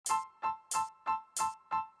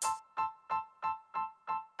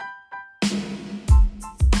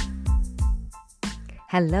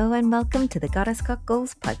Hello and welcome to the Goddess Got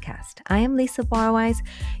Goals podcast. I am Lisa Barwise,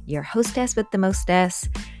 your hostess with the mostess.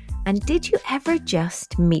 And did you ever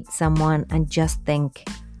just meet someone and just think,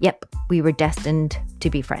 yep, we were destined to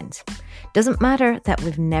be friends? Doesn't matter that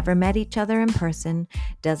we've never met each other in person.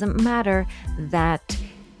 Doesn't matter that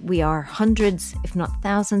we are hundreds, if not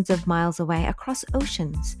thousands of miles away across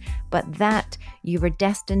oceans, but that you were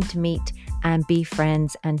destined to meet and be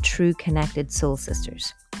friends and true connected soul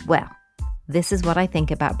sisters. Well, this is what I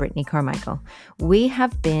think about Brittany Carmichael. We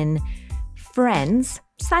have been friends,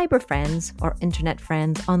 cyber friends or internet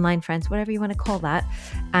friends, online friends, whatever you want to call that,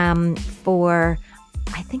 for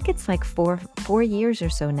I think it's like four years or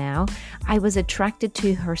so now. I was attracted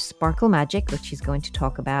to her sparkle magic, which she's going to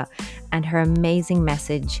talk about, and her amazing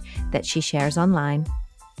message that she shares online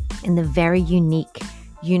in the very unique,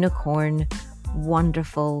 unicorn,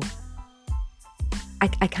 wonderful.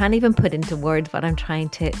 I can't even put into words what I'm trying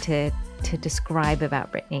to describe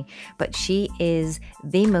about Brittany, but she is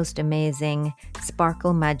the most amazing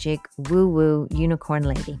sparkle magic woo-woo unicorn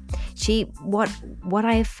lady. What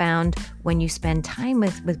I have found when you spend time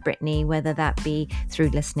with Brittany, whether that be through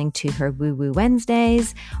listening to her Woo-Woo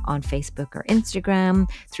Wednesdays on Facebook or Instagram,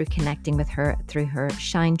 through connecting with her through her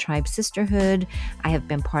Shine Tribe Sisterhood, I have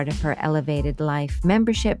been part of her Elevated Life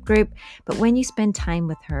membership group, but when you spend time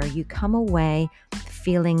with her, you come away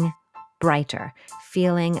feeling brighter,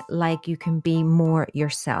 feeling like you can be more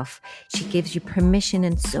yourself. She gives you permission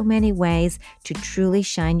in so many ways to truly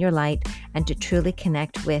shine your light and to truly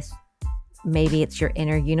connect with, maybe it's your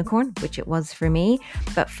inner unicorn, which it was for me,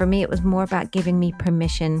 but for me it was more about giving me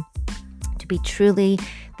permission to be truly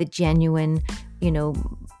the genuine,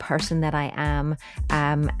 person that I am,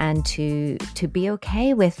 and to be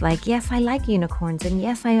okay with, like, yes, I like unicorns, and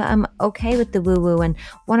yes, I am okay with the woo-woo and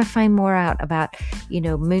want to find more out about,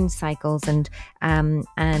 moon cycles and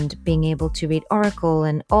being able to read oracle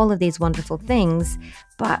and all of these wonderful things,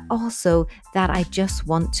 but also that I just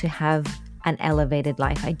want to have an elevated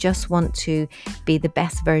life. I just want to be the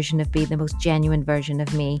best version of me, the most genuine version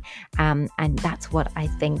of me. And that's what I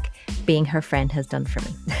think being her friend has done for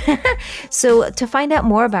me. So to find out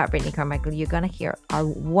more about Brittany Carmichael, you're going to hear our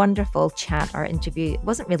wonderful chat, our interview. It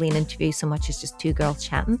wasn't really an interview so much as just two girls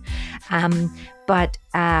chatting. But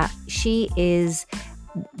she is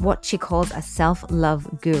what she calls a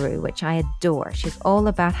self-love guru, which I adore. She's all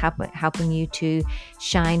about helping you to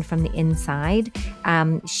shine from the inside.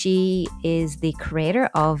 She is the creator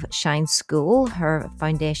of Shine School, her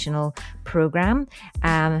foundational program,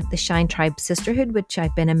 the Shine Tribe Sisterhood, which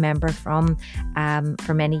I've been a member from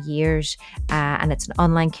for many years. And it's an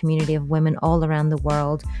online community of women all around the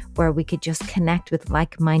world where we could just connect with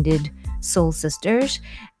like-minded soul sisters.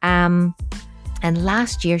 And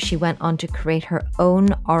last year, she went on to create her own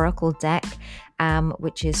oracle deck,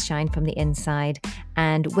 which is Shine from the Inside.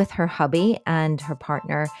 And with her hubby and her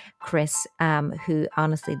partner, Chris, who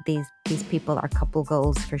honestly, these people are couple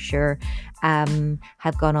goals for sure,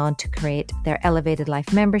 have gone on to create their Elevated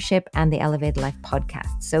Life membership and the Elevated Life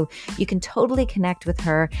podcast. So you can totally connect with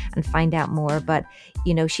her and find out more. But,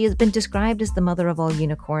 she has been described as the mother of all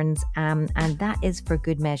unicorns. And that is for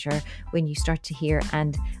good measure when you start to hear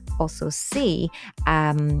and also see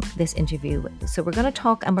this interview. So we're going to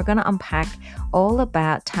talk and we're going to unpack all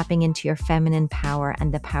about tapping into your feminine power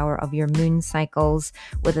and the power of your moon cycles,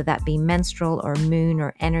 whether that be menstrual or moon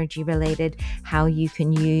or energy related, how you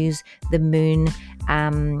can use the moon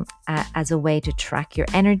as a way to track your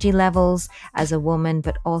energy levels as a woman,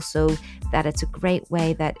 but also that it's a great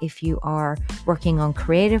way that if you are working on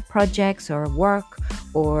creative projects or work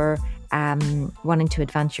or wanting to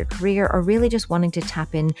advance your career or really just wanting to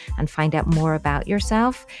tap in and find out more about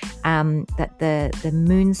yourself, that the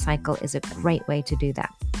moon cycle is a great way to do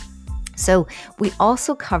that. So we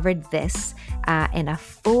also covered this in a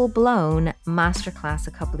full-blown masterclass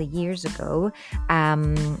a couple of years ago,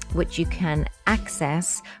 which you can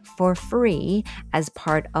access for free as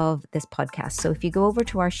part of this podcast. So if you go over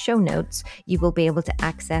to our show notes, you will be able to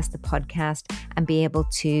access the podcast and be able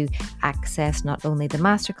to access not only the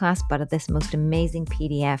masterclass, but this most amazing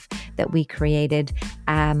PDF that we created,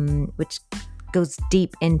 which goes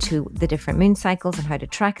deep into the different moon cycles and how to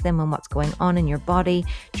track them and what's going on in your body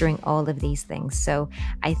during all of these things. So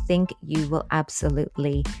I think you will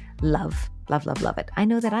absolutely love it. I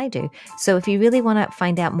know that I do. So if you really want to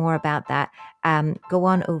find out more about that, go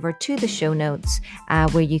on over to the show notes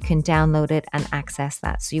where you can download it and access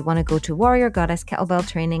that. So you want to go to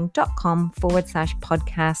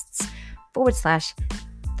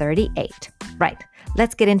warriorgoddesskettlebelltraining.com/podcasts/38. Right.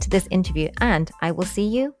 Let's get into this interview and I will see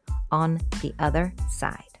you on the other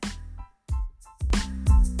side.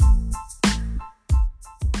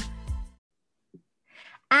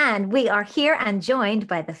 And we are here and joined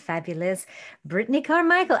by the fabulous Brittany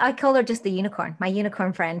Carmichael. I call her just the unicorn, my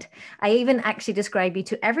unicorn friend. I even actually describe you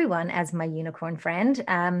to everyone as my unicorn friend.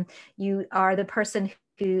 You are the person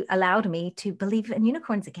who allowed me to believe in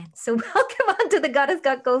unicorns again. So welcome on to the Goddess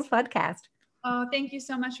Got Goals podcast. Oh, thank you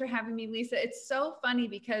so much for having me, Lisa. It's so funny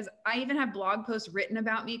because I even have blog posts written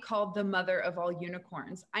about me called the mother of all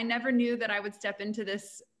unicorns. I never knew that I would step into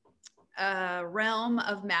this realm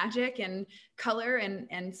of magic and color and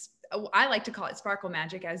I like to call it sparkle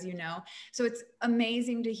magic, as you know. So it's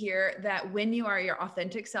amazing to hear that when you are your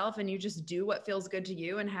authentic self and you just do what feels good to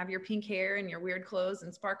you and have your pink hair and your weird clothes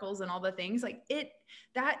and sparkles and all the things, like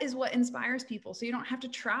that is what inspires people. So you don't have to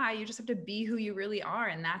try, you just have to be who you really are.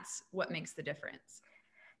 And that's what makes the difference.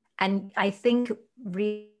 And I think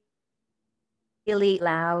really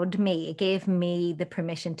allowed me, it gave me the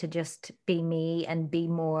permission to just be me and be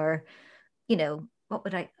more,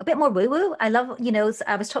 a bit more woo woo. I love,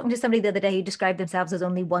 I was talking to somebody the other day who described themselves as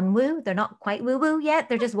only one woo. They're not quite woo woo yet.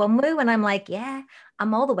 They're just one woo. And I'm like, yeah,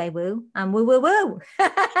 I'm all the way woo. I'm woo woo woo.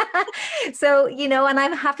 So, and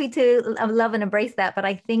I'm happy to love and embrace that. But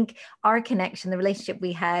I think our connection, the relationship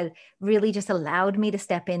we had really just allowed me to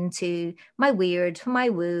step into my weird, my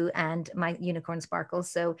woo, and my unicorn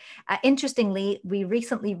sparkles. So interestingly, we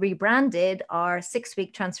recently rebranded our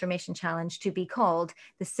 6-week transformation challenge to be called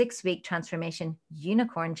the 6-week transformation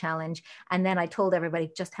unicorn challenge. And then I told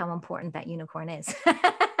everybody just how important that unicorn is.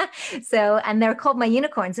 So, and they're called my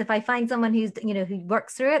unicorns. If I find someone who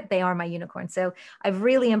works through it, they are my unicorn. So I've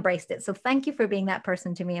really embraced it. So thank you for being that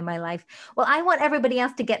person to me in my life. Well, I want everybody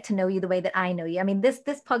else to get to know you the way that I know you. I mean, this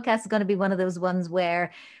podcast is going to be one of those ones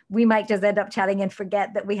where we might just end up chatting and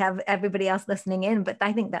forget that we have everybody else listening in, but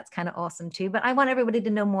I think that's kind of awesome too. But I want everybody to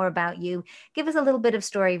know more about you. Give us a little bit of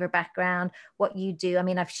story of your background, what you do. I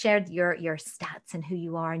mean, I've shared your stats and who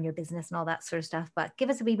you are and your business and all that sort of stuff, but give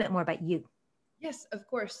us a wee bit more about you. Yes, of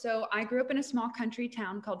course. So I grew up in a small country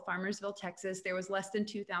town called Farmersville, Texas. There was less than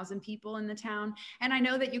 2,000 people in the town. And I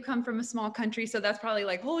know that you come from a small country, so that's probably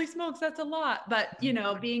like, holy smokes, that's a lot. But,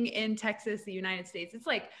 being in Texas, the United States, it's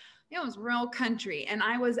like, it was real country. And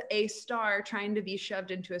I was a star trying to be shoved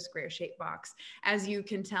into a square shaped box. As you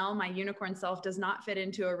can tell, my unicorn self does not fit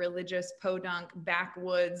into a religious podunk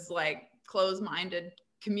backwoods, like closed-minded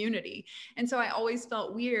community. And so I always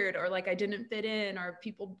felt weird or like I didn't fit in or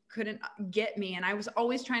people couldn't get me. And I was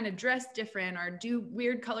always trying to dress different or do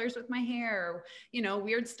weird colors with my hair, or,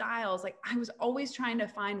 weird styles. Like I was always trying to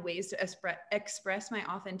find ways to express my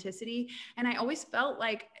authenticity. And I always felt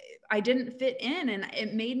like I didn't fit in, and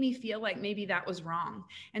it made me feel like maybe that was wrong.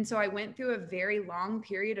 And so I went through a very long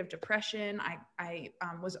period of depression. I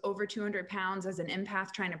was over 200 pounds as an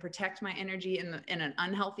empath, trying to protect my energy in an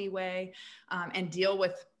unhealthy way, and deal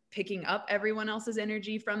with picking up everyone else's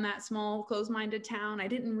energy from that small closed-minded town. I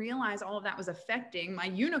didn't realize all of that was affecting my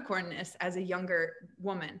unicornness as a younger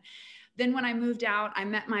woman. Then when I moved out, I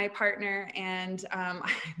met my partner and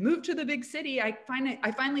I moved to the big city. I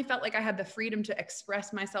finally felt like I had the freedom to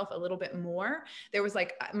express myself a little bit more. There was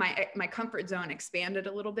like my comfort zone expanded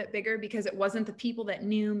a little bit bigger because it wasn't the people that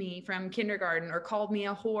knew me from kindergarten or called me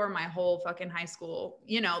a whore my whole fucking high school.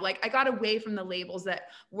 Like I got away from the labels that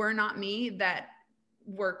were not me, that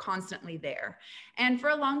were constantly there. And for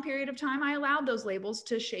a long period of time, I allowed those labels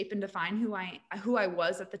to shape and define who I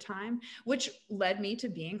was at the time, which led me to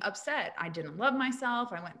being upset. I didn't love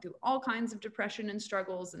myself. I went through all kinds of depression and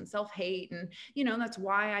struggles and self-hate. And, that's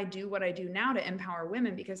why I do what I do now to empower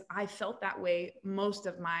women, because I felt that way most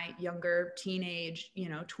of my younger teenage,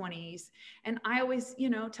 20s. And I always,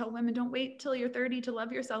 tell women, don't wait till you're 30 to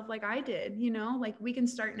love yourself like I did, like we can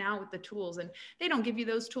start now with the tools. And they don't give you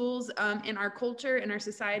those tools in our culture, in our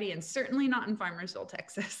society, and certainly not in Farmersville,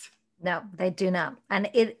 Texas. No, they do not. And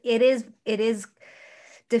it is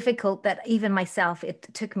difficult that even myself, it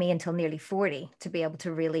took me until nearly 40 to be able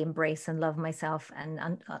to really embrace and love myself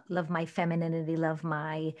and love my femininity, love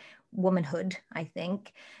my womanhood, I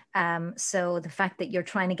think. So the fact that you're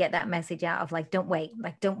trying to get that message out of don't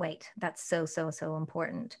wait, that's so, so, so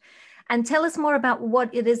important. And tell us more about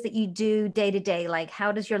what it is that you do day to day. Like,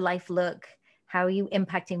 how does your life look? How are you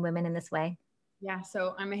impacting women in this way? Yeah,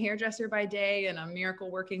 so I'm a hairdresser by day and a miracle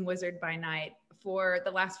working wizard by night. For the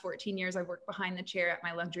last 14 years, I've worked behind the chair at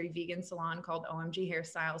my luxury vegan salon called OMG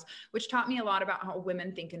Hairstyles, which taught me a lot about how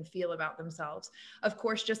women think and feel about themselves. Of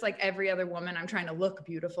course, just like every other woman, I'm trying to look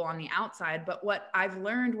beautiful on the outside. But what I've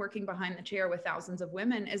learned working behind the chair with thousands of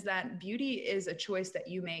women is that beauty is a choice that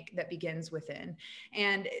you make that begins within.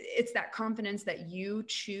 And it's that confidence that you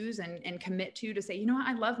choose and commit to say, what,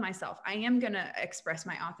 I love myself. I am going to express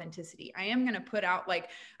my authenticity. I am going to put out,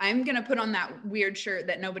 I'm going to put on that weird shirt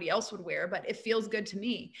that nobody else would wear, but it feels feels good to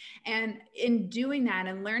me. And in doing that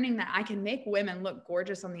and learning that I can make women look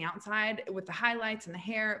gorgeous on the outside with the highlights and the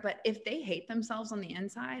hair, but if they hate themselves on the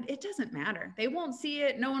inside, it doesn't matter. They won't see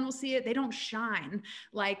it. No one will see it. They don't shine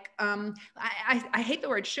like, I hate the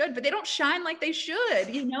word should, but they don't shine like they should,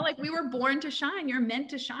 you know, like we were born to shine. You're meant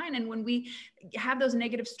to shine. And when we have those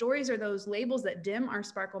negative stories or those labels that dim our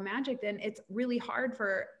sparkle magic, then it's really hard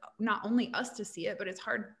for not only us to see it, but it's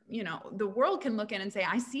hard, you know, the world can look in and say,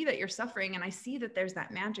 I see that you're suffering and I see that there's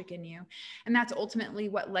that magic in you. And that's ultimately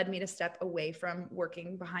what led me to step away from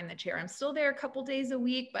working behind the chair. I'm still there a couple days a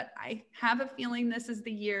week, but I have a feeling this is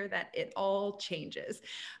the year that it all changes.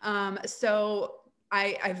 So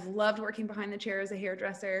I've loved working behind the chair as a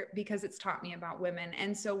hairdresser because it's taught me about women.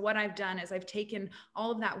 And so what I've done is I've taken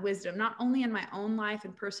all of that wisdom, not only in my own life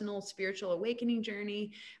and personal spiritual awakening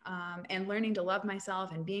journey, and learning to love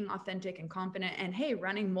myself and being authentic and confident and, hey,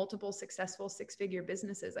 running multiple successful 6-figure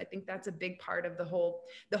businesses. I think that's a big part of the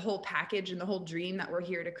whole package and the whole dream that we're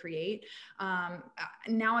here to create.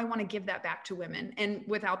 Now I want to give that back to women, and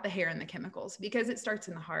without the hair and the chemicals, because it starts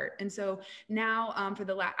in the heart. And so now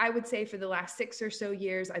I would say for the last 6 or so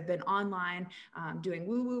years, I've been online doing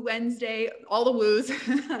Woo Woo Wednesday, all the woos.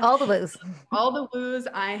 All the woos. All the woos.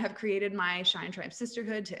 I have created my Shine Tribe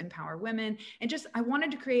Sisterhood to empower women. And just, I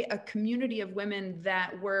wanted to create a community of women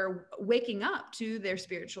that were waking up to their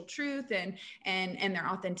spiritual truth and their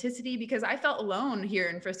authenticity, because I felt alone here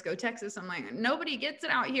in Frisco, Texas. I'm like, nobody gets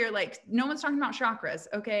it out here. Like, no one's talking about chakras.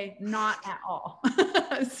 Okay. Not at all.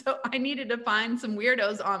 So I needed to find some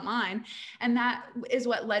weirdos online. And that is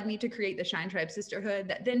what led me to create the Shine Tribe Sisterhood,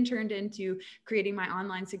 that then turned into creating my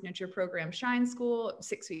online signature program, Shine School,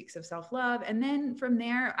 6 weeks of self-love. And then from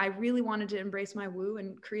there, I really wanted to embrace my woo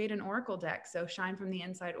and create an oracle deck. So Shine from the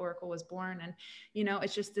Inside Oracle was born. And, you know,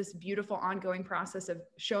 it's just this beautiful ongoing process of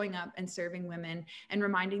showing up and serving women and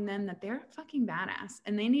reminding them that they're fucking badass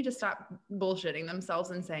and they need to stop bullshitting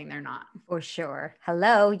themselves and saying they're not. For sure.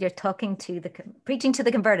 Hello, you're talking to preaching to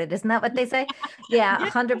the converted. Isn't that what they say? Yeah,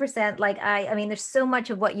 100%. Like, I mean, there's so much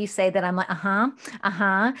of what you say that I'm like,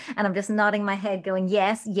 and I'm just nodding my head going,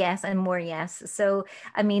 yes, yes, and more yes. So,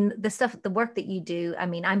 I mean, the work that you do, I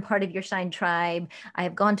mean, I'm part of your Shine Tribe. I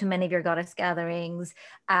have gone to many of your goddess gatherings.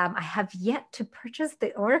 I have yet to purchase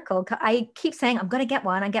the Oracle. I keep saying I'm going to get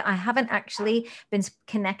one. I haven't actually been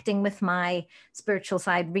connecting with my spiritual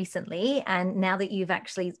side recently. And now that you've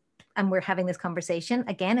actually, and we're having this conversation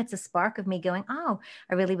again, it's a spark of me going, oh,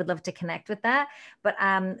 I really would love to connect with that. But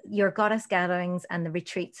your goddess gatherings and the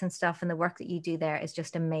retreats and stuff and the work that you do there is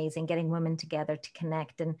just amazing, getting women together to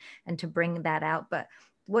connect and to bring that out. But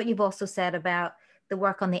what you've also said about the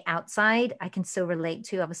work on the outside, I can so relate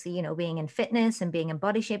to, obviously, you know, being in fitness and being in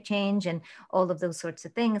body shape change and all of those sorts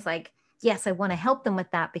of things. Like, yes, I want to help them with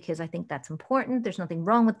that because I think that's important. There's nothing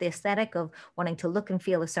wrong with the aesthetic of wanting to look and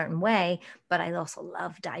feel a certain way, but I also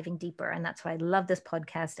love diving deeper. And that's why I love this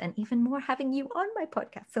podcast, and even more having you on my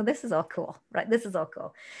podcast. So this is all cool, right? This is all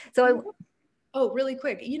cool. So Oh, really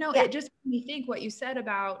quick. You know, It just made me think what you said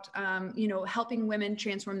about, you know, helping women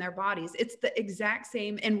transform their bodies. It's the exact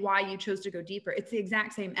same, and why you chose to go deeper. It's the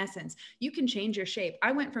exact same essence. You can change your shape.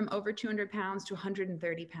 I went from over 200 pounds to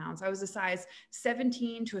 130 pounds. I was a size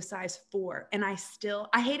 17 to a size 4. And I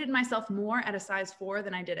hated myself more at a size 4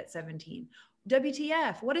 than I did at 17.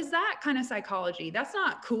 WTF? What is that kind of psychology? That's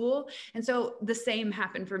not cool. And so the same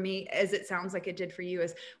happened for me, as it sounds like it did for you,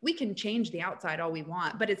 is we can change the outside all we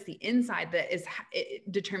want, but it's the inside that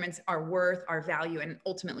it determines our worth, our value, and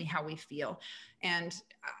ultimately how we feel. And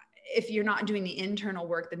if you're not doing the internal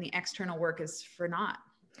work, then the external work is for naught.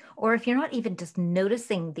 Or if you're not even just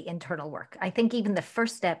noticing the internal work, I think even the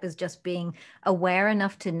first step is just being aware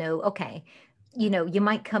enough to know, okay, you know, you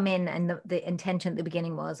might come in and the intention at the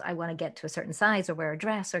beginning was, I want to get to a certain size or wear a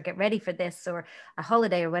dress or get ready for this or a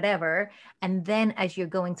holiday or whatever. And then as you're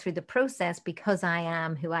going through the process, because I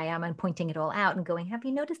am who I am and pointing it all out and going, have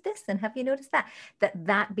you noticed this? And have you noticed that?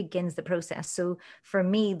 That begins the process. So for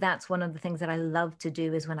me, that's one of the things that I love to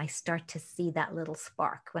do, is when I start to see that little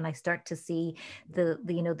spark, when I start to see the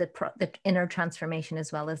inner transformation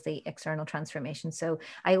as well as the external transformation. So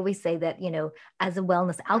I always say that, you know, as a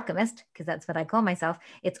wellness alchemist, because that's what I call myself,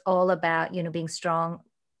 it's all about, you know, being strong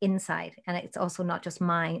inside, and it's also not just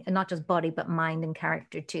mind and not just body, but mind and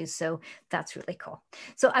character too. So that's really cool.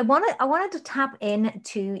 So I wanted to tap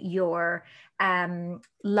into your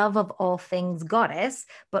love of all things goddess,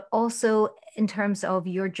 but also in terms of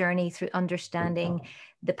your journey through understanding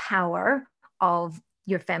the power of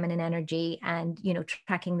your feminine energy and, you know,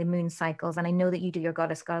 tracking the moon cycles. And I know that you do your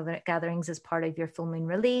goddess gatherings as part of your full moon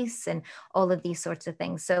release and all of these sorts of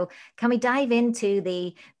things. So can we dive into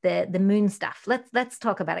the moon stuff? Let's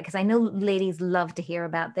talk about it, because I know ladies love to hear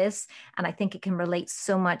about this, and I think it can relate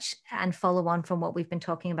so much and follow on from what we've been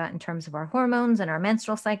talking about in terms of our hormones and our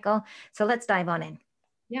menstrual cycle. So let's dive on in.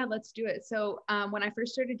 Yeah, let's do it. So when I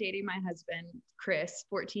first started dating my husband, Chris,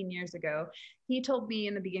 14 years ago, he told me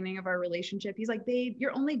in the beginning of our relationship, he's like, babe,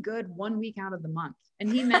 you're only good 1 week out of the month. And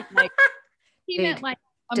he meant like, Dude, just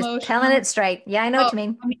emotional. telling it straight. Yeah, I know what you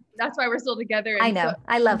mean. I mean, that's why we're still together. And I know.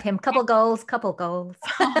 I love him. Couple goals.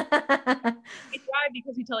 We thrive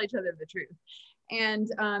because we tell each other the truth. And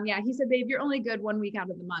yeah, he said, babe, you're only good 1 week out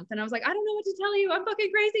of the month. And I was like, I don't know what to tell you. I'm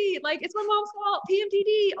fucking crazy. Like, it's my mom's fault,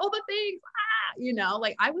 PMDD, all the things. You know,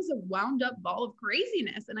 like I was a wound up ball of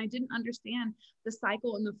craziness, and I didn't understand the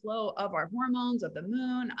cycle and the flow of our hormones, of the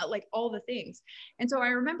moon, like all the things. And so I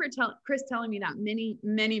remember Chris telling me that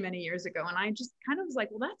many years ago. And I just kind of was like,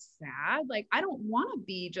 well, that's sad. Like, I don't want to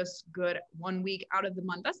be just good 1 week out of the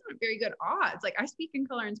month. That's not very good odds. Like, I speak in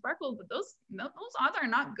color and sparkle, but those odds are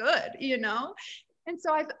not good, you know? And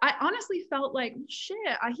so I honestly felt like, shit,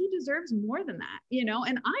 he deserves more than that, you know,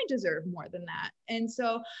 and I deserve more than that. And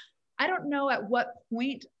so I don't know at what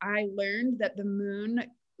point I learned that the moon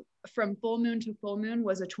from full moon to full moon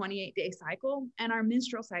was a 28-day cycle, and our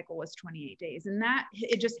menstrual cycle was 28 days. And that,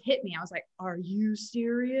 it just hit me. I was like, are you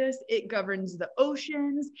serious? It governs the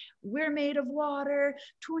oceans. We're made of water,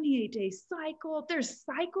 28-day cycle. There's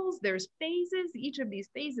cycles, there's phases. Each of these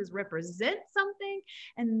phases represent something.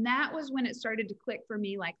 And that was when it started to click for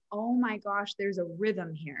me, like, oh my gosh, there's a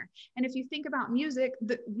rhythm here. And if you think about music,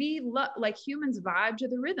 we like humans vibe to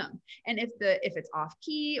the rhythm. And if it's off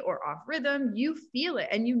key or off rhythm, you feel it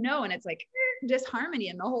and you know, and it's like disharmony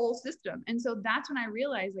in the whole system. And so that's when I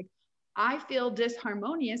realized, like, I feel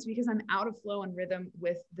disharmonious because I'm out of flow and rhythm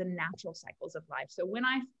with the natural cycles of life. So when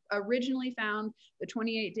I originally found the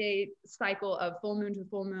 28-day cycle of full moon to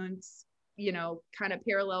full moon, you know, kind of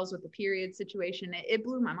parallels with the period situation, it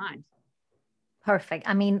blew my mind. Perfect.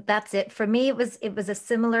 I mean, that's it. For me, it was a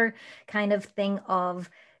similar kind of thing of,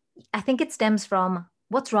 I think it stems from,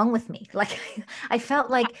 what's wrong with me? Like, I felt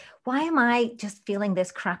like, why am I just feeling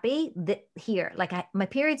this crappy here? Like, my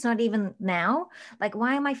period's not even now. Like,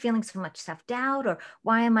 why am I feeling so much self-doubt? Or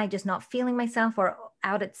why am I just not feeling myself? Or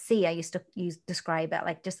out at sea, I used to describe it,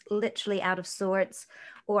 like just literally out of sorts.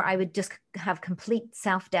 Or I would just have complete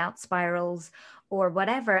self-doubt spirals or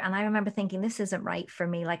whatever. And I remember thinking, this isn't right for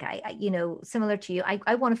me. Like, I you know, similar to you,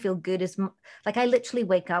 I want to feel good like I literally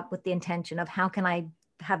wake up with the intention of, how can I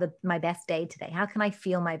have my best day today? How can I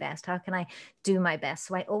feel my best? How can I do my best?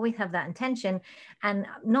 So I always have that intention. And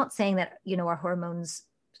I'm not saying that, you know, our hormones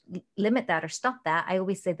limit that or stop that. I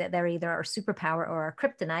always say that they're either our superpower or our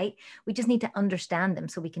kryptonite. We just need to understand them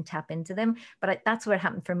so we can tap into them. But that's what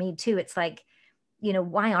happened for me too. It's like, you know,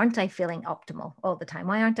 why aren't I feeling optimal all the time?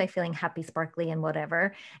 Why aren't I feeling happy, sparkly, and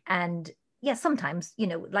whatever? And yeah, sometimes, you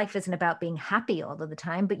know, life isn't about being happy all of the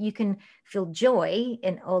time, but you can feel joy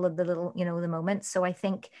in all of the little, you know, the moments. So I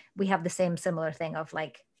think we have the similar thing of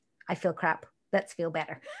like, I feel crap, let's feel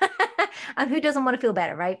better. And who doesn't want to feel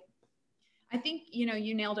better, right? I think, you know,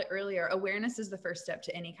 you nailed it earlier. Awareness is the first step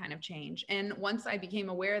to any kind of change. And once I became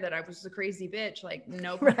aware that I was a crazy bitch, like,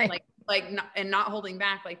 no, right. And not holding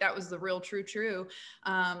back, like that was the real true.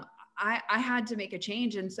 I had to make a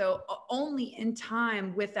change. And so only in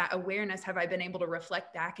time with that awareness have I been able to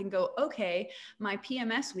reflect back and go, okay, my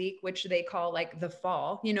PMS week, which they call like the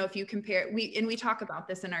fall, you know, if you compare, we talk about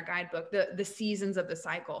this in our guidebook, the seasons of the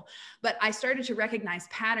cycle, but I started to recognize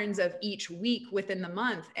patterns of each week within the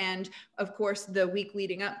month. And of course, the week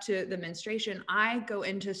leading up to the menstruation, I go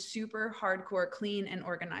into super hardcore clean and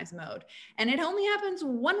organized mode. And it only happens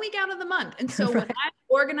 1 week out of the month. And so when I'm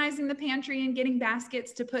organizing the pantry and getting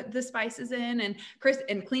baskets to put the spices in, and Chris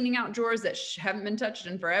and cleaning out drawers that haven't been touched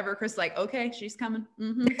in forever, Chris like, okay, she's coming.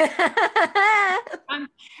 Mm-hmm.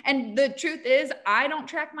 And the truth is, I don't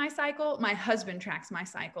track my cycle. My husband tracks my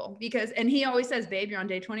cycle and he always says, babe, you're on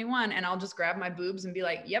day 21. And I'll just grab my boobs and be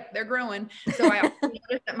like, yep, they're growing. So I also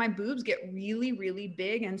noticed that my boobs get really, really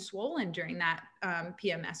big and swollen during that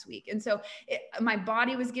PMS week. And so my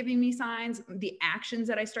body was giving me signs. The actions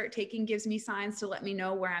that I start taking gives me signs to let me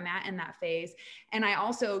know where I'm at in that phase. And I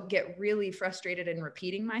also get really frustrated in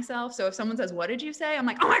repeating myself. So if someone says, what did you say? I'm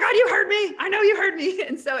like, oh my God, you heard me. I know you heard me.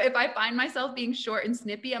 And so if I find myself being short and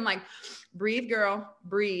snippy, I'm like, breathe, girl,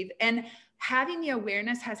 breathe. And having the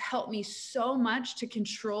awareness has helped me so much to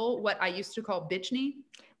control what I used to call bitch knee.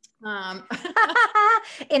 Um,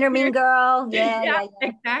 Inner mean girl. Yeah.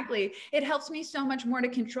 exactly. It helps me so much more to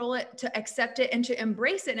control it, to accept it, and to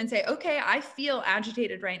embrace it and say, okay, I feel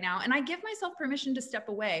agitated right now. And I give myself permission to step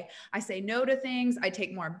away. I say no to things. I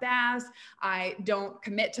take more baths. I don't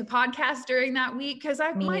commit to podcasts during that week because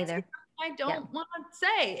I Me might say neither. I don't want to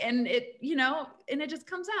say, and it, and it just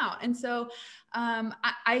comes out. And so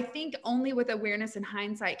I think only with awareness and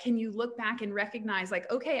hindsight can you look back and recognize, like,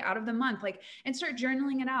 okay, out of the month, like, and start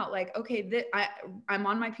journaling it out. Like, okay, I'm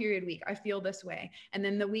on my period week. I feel this way. And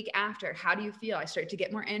then the week after, how do you feel? I start to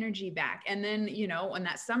get more energy back. And then, when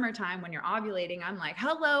that summertime, when you're ovulating, I'm like,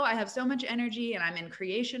 hello, I have so much energy and I'm in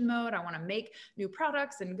creation mode. I want to make new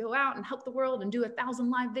products and go out and help the world and do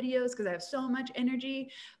 1,000 live videos because I have so much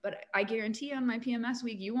energy. But I guarantee on my PMS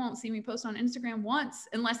week, you won't see me post on Instagram once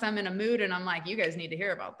unless I'm in a mood and I'm like, you guys need to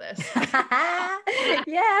hear about this.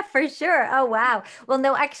 Yeah, for sure. Oh, wow. Well,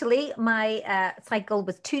 no, actually, my cycle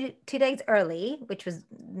was two days early, which was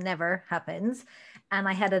never happens. And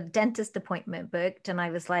I had a dentist appointment booked, and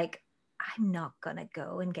I was like, I'm not gonna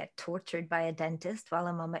go and get tortured by a dentist while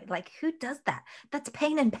I'm on my, like, who does that? That's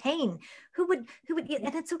pain and pain. Who would,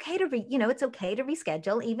 and it's okay to it's okay to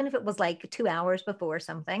reschedule, even if it was like 2 hours before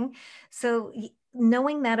something. So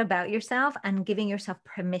knowing that about yourself and giving yourself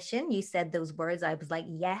permission, you said those words, I was like,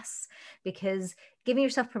 yes, because giving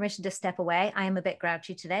yourself permission to step away. I am a bit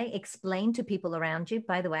grouchy today. Explain to people around you,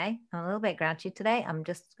 by the way, I'm a little bit grouchy today. I'm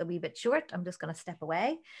just a wee bit short. I'm just going to step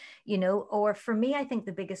away, or for me, I think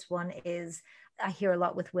the biggest one is, I hear a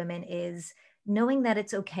lot with women, is knowing that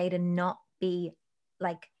it's okay to not be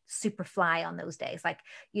like super fly on those days. Like,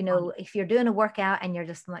 if you're doing a workout and you're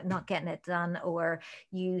just like not getting it done, or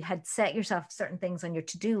you had set yourself certain things on your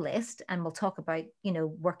to-do list, and we'll talk about,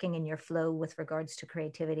 working in your flow with regards to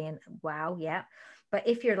creativity and wow. Yeah. But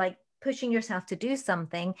if you're like pushing yourself to do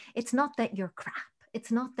something, it's not that you're crap.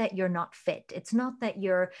 It's not that you're not fit. It's not that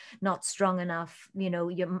you're not strong enough,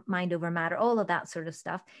 your mind over matter, all of that sort of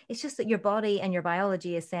stuff. It's just that your body and your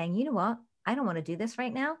biology is saying, you know what? I don't want to do this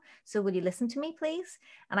right now. So will you listen to me, please?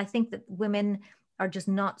 And I think that women are just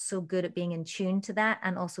not so good at being in tune to that,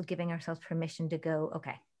 and also giving ourselves permission to go,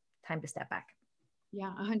 okay, time to step back.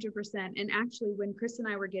 Yeah, 100%. And actually, when Chris and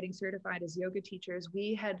I were getting certified as yoga teachers,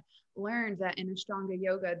 we had learned that in Ashtanga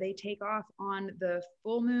yoga, they take off on the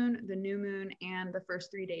full moon, the new moon, and the first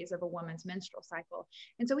 3 days of a woman's menstrual cycle.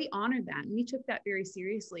 And so we honored that, and we took that very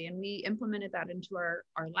seriously, and we implemented that into our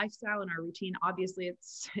lifestyle and our routine. Obviously,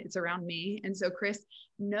 it's around me. And so Chris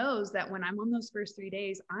knows that when I'm on those first 3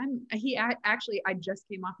 days, I just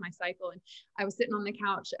came off my cycle, and I was sitting on the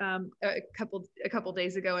couch a couple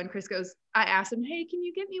days ago, and Chris goes, I asked him, hey, can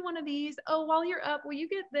you get me one of these? Oh, while you're up, will you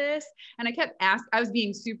get this? And I kept asking, I was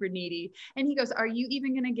being super needy. And he goes, are you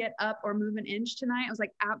even going to get up or move an inch tonight? I was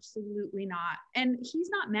like, absolutely not. And he's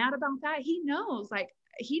not mad about that. He knows, like,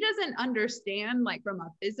 he doesn't understand like from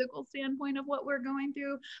a physical standpoint of what we're going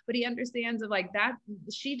through, but he understands of like that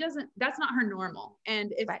that's not her normal.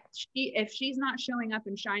 And if she's not showing up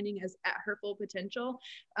and shining as at her full potential,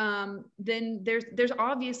 then there's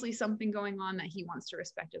obviously something going on that he wants to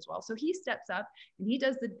respect as well. So he steps up and he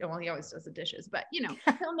always does the dishes, but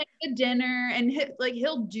he'll make the dinner, and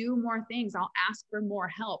he'll do more things. I'll ask for more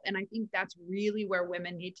help. And I think that's really where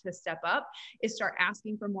women need to step up, is start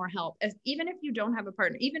asking for more help. Even if you don't have a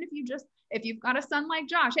partner, even if you've got a son like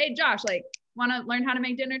Josh, hey Josh, like, want to learn how to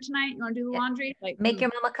make dinner tonight? You want to do the laundry? Like, make your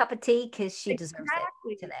mom a cup of tea because she deserves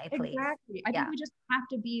it today, please. Exactly. I think we just have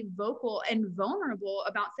to be vocal and vulnerable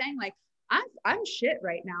about saying, like, I'm shit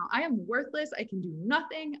right now. I am worthless. I can do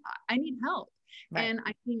nothing. I need help. Right. And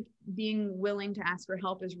I think being willing to ask for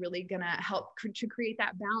help is really going to help to create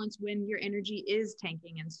that balance when your energy is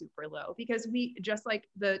tanking and super low, because we, just like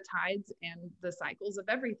the tides and the cycles of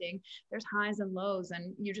everything, there's highs and lows,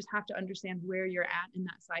 and you just have to understand where you're at in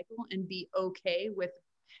that cycle and be okay with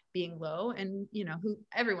being low. And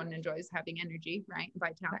everyone enjoys having energy, right?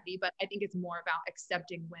 Vitality. But I think it's more about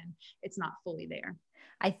accepting when it's not fully there.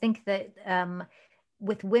 I think that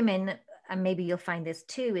with women, and maybe you'll find this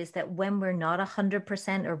too, is that when we're not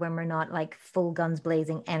 100%, or when we're not like full guns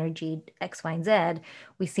blazing energy X, Y, and Z,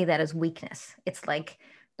 we see that as weakness. It's like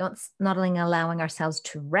not only allowing ourselves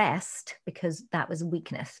to rest, because that was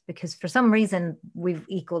weakness, because for some reason we've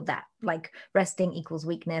equaled that, like resting equals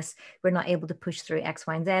weakness. We're not able to push through X,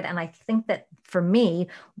 Y, and Z. And I think that for me,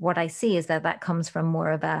 what I see is that comes from more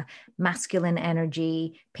of a masculine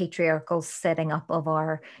energy, patriarchal setting up of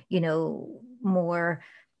our, more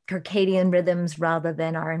circadian rhythms rather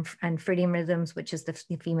than our infradian rhythms, which is the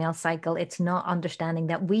female cycle. It's not understanding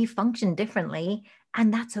that we function differently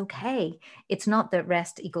And that's okay. It's not that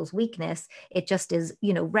rest equals weakness. It just is,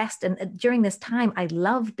 rest. And during this time, I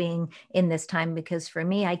love being in this time because for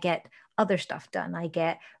me, I get other stuff done. I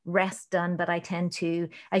get rest done, but I tend to,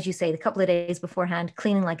 as you say, the couple of days beforehand,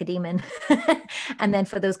 cleaning like a demon. And then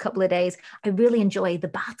for those couple of days, I really enjoy the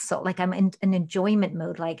bath salt. Like I'm in an enjoyment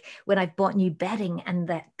mode. Like when I've bought new bedding and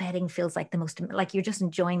that bedding feels like the most, like you're just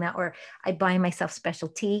enjoying that. Or I buy myself special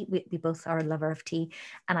tea. We both are a lover of tea.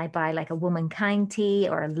 And I buy like a womankind tea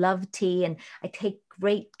or a love tea. And I take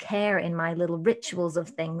great care in my little rituals of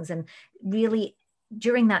things. And really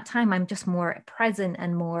during that time, I'm just more present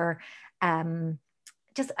and more,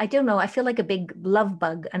 just I don't know, I feel like a big love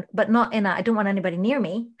bug, but not in a I don't want anybody near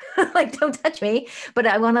me. Like don't touch me, but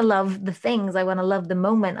I want to love the things. I want to love the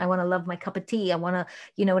moment. I want to love my cup of tea. I want to,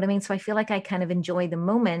 you know what I mean? So I feel like I kind of enjoy the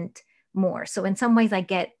moment more. So in some ways I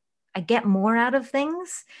get more out of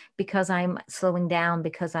things because I'm slowing down,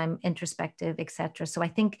 because I'm introspective, etc. So I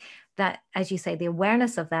think that, as you say, the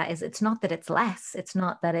awareness of that is it's not that it's less, it's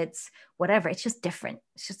not that it's whatever, it's just different.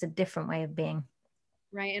 It's just a different way of being.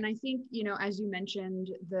 Right. And I think, as you mentioned,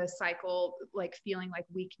 the cycle, like feeling like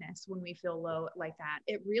weakness when we feel low like that,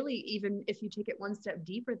 it really, even if you take it one step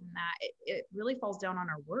deeper than that, it really falls down on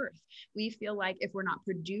our worth. We feel like if we're not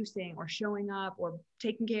producing or showing up or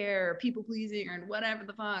taking care or people pleasing or whatever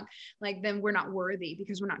the fuck, like then we're not worthy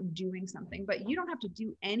because we're not doing something. But you don't have to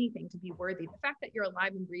do anything to be worthy. The fact that you're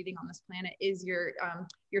alive and breathing on this planet is your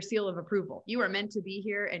seal of approval. You are meant to be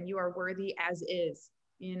here and you are worthy as is.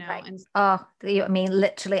 Right. And Oh, I mean,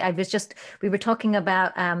 literally, we were talking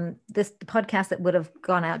about this podcast that would have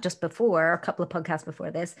gone out just before, a couple of podcasts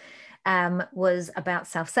before this, was about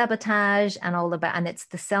self-sabotage and it's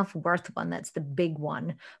the self-worth one that's the big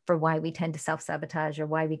one for why we tend to self-sabotage or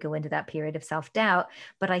why we go into that period of self-doubt.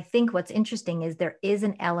 But I think what's interesting is there is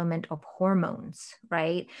an element of hormones,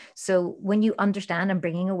 right? So when you understand and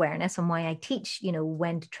bringing awareness on why I teach,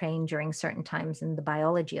 when to train during certain times and the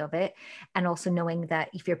biology of it, and also knowing that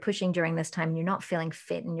if you're pushing during this time and you're not feeling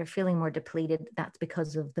fit and you're feeling more depleted, that's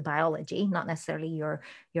because of the biology, not necessarily your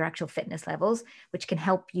actual fitness levels, which can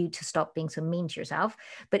help you to stop being so mean to yourself.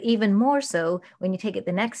 But even more so when you take it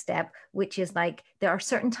the next step, which is like there are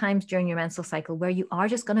certain times during your menstrual cycle where you are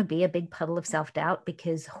just going to be a big puddle of self-doubt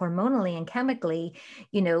because hormonally and chemically,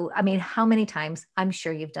 I mean, how many times, I'm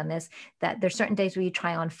sure you've done this, that there's certain days where you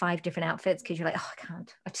try on 5 different outfits because you're like, oh,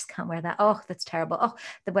 I just can't wear that. Oh, that's terrible. Oh,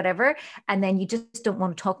 the whatever. And then you just don't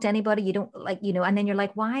want to talk to anybody. You don't like, and then you're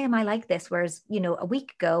like, why am I like this? Whereas, a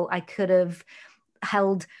week ago, I could have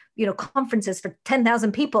held conferences for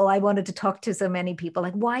 10,000 people. I wanted to talk to so many people.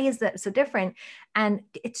 Like, why is that so different? And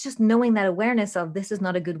it's just knowing that awareness of this is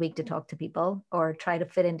not a good week to talk to people or try to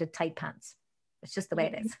fit into tight pants. It's just the way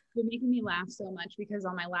it is. You're making me laugh so much because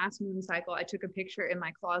on my last moon cycle, I took a picture in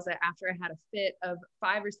my closet after I had a fit of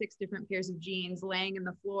 5 or 6 different pairs of jeans laying in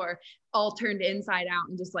the floor, all turned inside out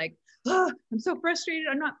and just like, oh, I'm so frustrated.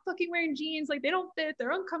 I'm not fucking wearing jeans. Like they don't fit. They're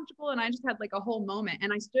uncomfortable. And I just had like a whole moment.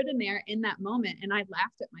 And I stood in there in that moment and I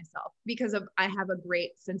laughed at myself because I have a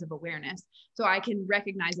great sense of awareness. So I can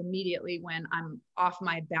recognize immediately when I'm off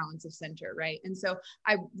my balance of center. Right. And so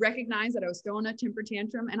I recognized that I was throwing a temper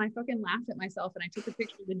tantrum and I fucking laughed at myself. And I took a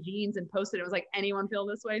picture of the jeans and posted it. It was like, anyone feel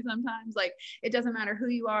this way sometimes? Like, it doesn't matter who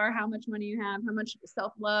you are, how much money you have, how much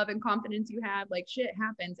self-love and confidence you have, like shit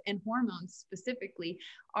happens. And hormones specifically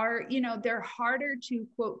are, they're harder to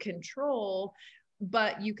quote control,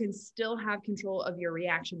 but you can still have control of your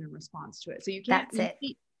reaction and response to it. So you can't,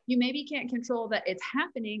 you maybe can't control that it's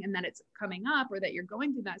happening and that it's coming up or that you're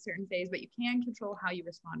going through that certain phase, but you can control how you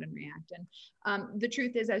respond and react. And the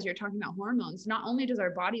truth is, as you're talking about hormones, not only does our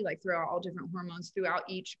body like throw out all different hormones throughout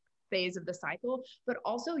each phase of the cycle, but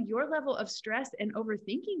also your level of stress and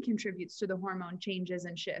overthinking contributes to the hormone changes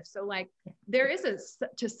and shifts. So like there is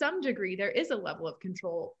to some degree, there is a level of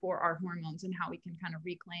control for our hormones and how we can kind of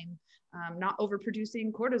reclaim not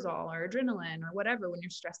overproducing cortisol or adrenaline or whatever when you're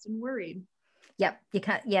stressed and worried. Yep, you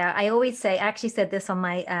can't. Yeah, I always say, I actually said this on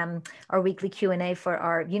my our weekly Q&A for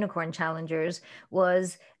our unicorn challengers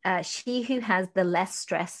was she who has the less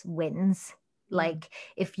stress wins. Like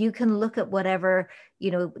if you can look at whatever,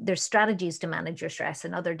 there's strategies to manage your stress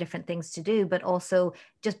and other different things to do, but also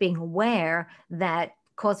just being aware that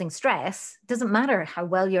causing stress doesn't matter how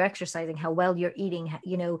well you're exercising, how well you're eating,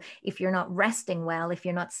 if you're not resting well, if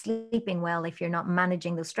you're not sleeping well, if you're not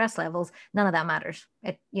managing those stress levels, none of that matters.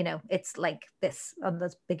 It's like this on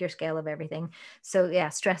this bigger scale of everything. So yeah,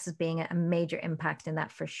 stress is being a major impact in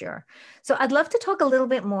that for sure. So I'd love to talk a little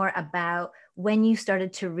bit more about when you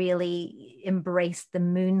started to really embrace the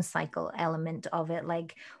moon cycle element of it.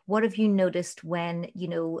 Like, what have you noticed when,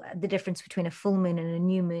 the difference between a full moon and a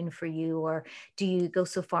new moon for you? Or do you go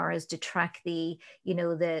so far as to track the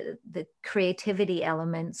creativity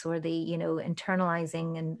elements, or the,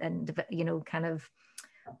 internalizing and kind of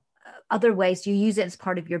other ways? Do you use it as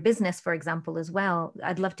part of your business, for example, as well?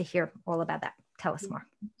 I'd love to hear all about that. Tell us more.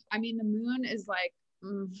 I mean, the moon is like,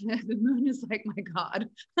 the moon is like my God.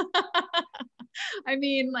 I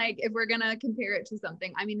mean, like, if we're going to compare it to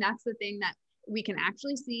something, I mean, that's the thing that we can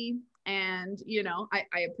actually see. And,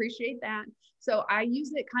 I appreciate that. So I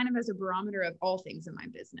use it kind of as a barometer of all things in my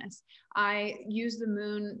business. I use the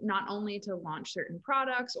moon not only to launch certain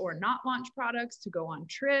products or not launch products, to go on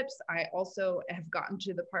trips. I also have gotten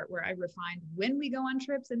to the part where I refined when we go on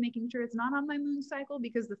trips and making sure it's not on my moon cycle,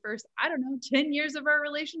 because the first, 10 years of our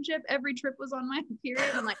relationship, every trip was on my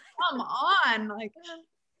period. I'm like, come on. Like,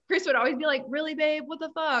 Chris would always be like, really, babe, what the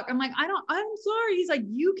fuck? I'm like, I'm sorry. He's like,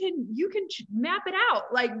 you can map it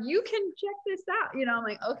out. Like, you can check this out. I'm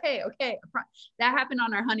like, okay. That happened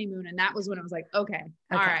on our honeymoon. And that was when it was like, okay.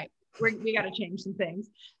 All right, we got to change some things.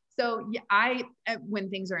 So yeah, when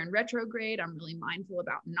things are in retrograde, I'm really mindful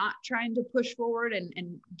about not trying to push forward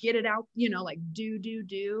and get it out, like do.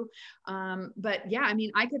 But yeah, I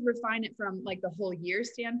mean, I could refine it from like the whole year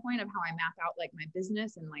standpoint of how I map out like my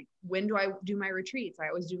business, and like, when do I do my retreats? I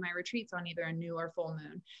always do my retreats on either a new or full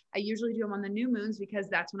moon. I usually do them on the new moons because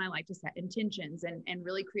that's when I like to set intentions and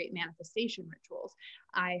really create manifestation rituals.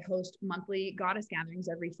 I host monthly goddess gatherings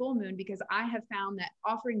every full moon, because I have found that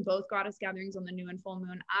offering both goddess gatherings on the new and full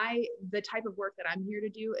moon, the type of work that I'm here to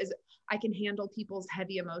do is I can handle people's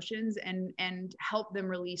heavy emotions and help them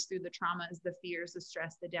release through the traumas, the fears, the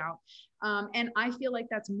stress, the doubt. And I feel like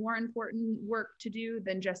that's more important work to do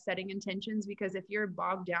than just setting intentions, because if you're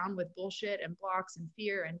bogged down with bullshit and blocks and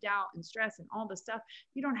fear and doubt and stress and all the stuff,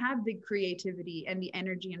 you don't have the creativity and the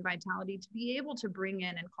energy and vitality to be able to bring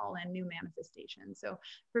in and call in new manifestations. So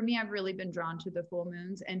for me, I've really been drawn to the full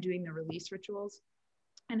moons and doing the release rituals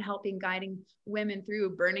and guiding women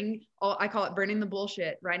through I call it burning the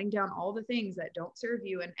bullshit, writing down all the things that don't serve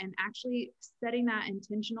you, and actually setting that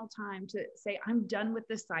intentional time to say, I'm done with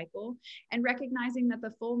this cycle, and recognizing that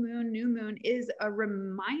the full moon, new moon is a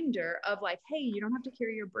reminder of like, hey, you don't have to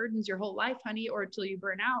carry your burdens your whole life, honey, or until you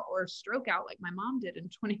burn out or stroke out like my mom did in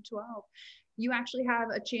 2012. You actually have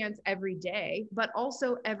a chance every day, but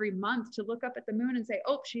also every month, to look up at the moon and say,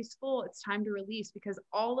 oh, she's full. It's time to release, because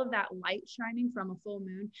all of that light shining from a full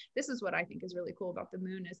moon, this is what I think is really cool about the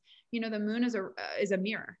moon is, the moon is a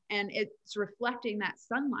mirror, and it's reflecting that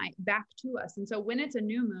sunlight back to us. And so when it's a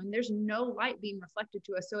new moon, there's no light being reflected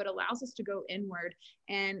to us. So it allows us to go inward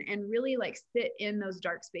and really like sit in those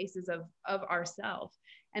dark spaces of ourselves.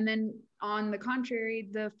 And then on the contrary,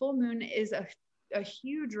 the full moon is a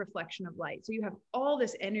huge reflection of light. So you have all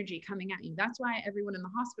this energy coming at you. That's why everyone in the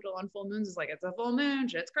hospital on full moons is like, it's a full moon,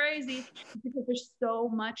 shit's crazy, because there's so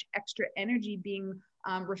much extra energy being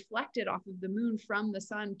reflected off of the moon from the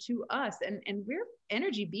sun to us. And we're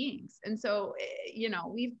energy beings. And so,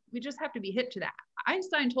 we just have to be hip to that.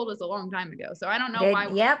 Einstein told us a long time ago. So I don't know why.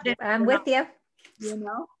 Yep, I'm with you.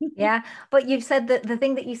 Yeah, but you've said that the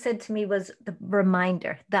thing that you said to me was the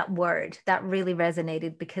reminder. That word that really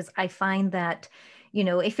resonated, because I find that,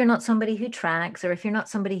 if you're not somebody who tracks, or if you're not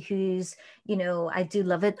somebody who's, I do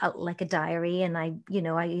love it like a diary, and I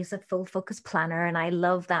use a full focus planner, and I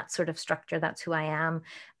love that sort of structure. That's who I am.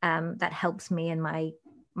 That helps me in my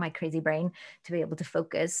crazy brain to be able to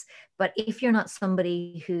focus. But if you're not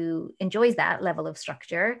somebody who enjoys that level of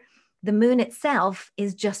structure, the moon itself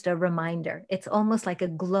is just a reminder. It's almost like a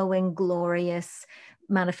glowing, glorious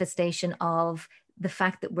manifestation of the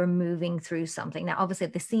fact that we're moving through something. Now, obviously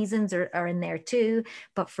the seasons are in there too,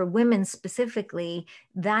 but for women specifically,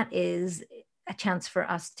 that is a chance for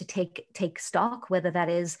us to take stock, whether that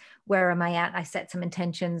is, where am I at? I set some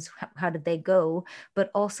intentions, how did they go? But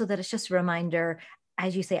also that it's just a reminder,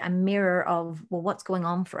 as you say, a mirror of, well, what's going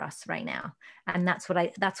on for us right now. And that's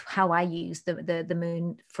how I use the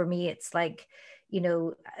moon. For me, it's like,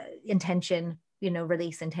 intention,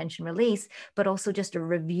 release, intention, release, but also just a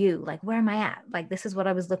review, like, where am I at? Like, this is what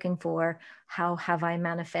I was looking for. How have I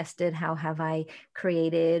manifested? How have I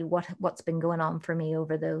created? What's been going on for me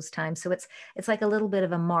over those times? So it's like a little bit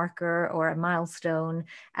of a marker or a milestone,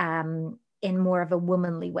 in more of a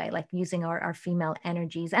womanly way, like using our female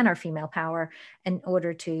energies and our female power in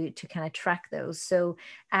order to kind of track those. So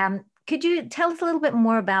could you tell us a little bit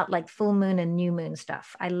more about like full moon and new moon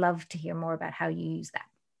stuff? I love to hear more about how you use that.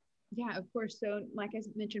 Yeah, of course. So like I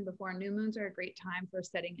mentioned before, new moons are a great time for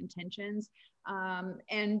setting intentions.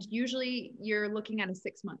 And usually you're looking at a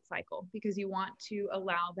 6-month cycle because you want to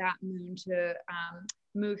allow that moon to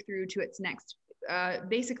move through to its next,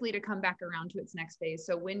 basically to come back around to its next phase.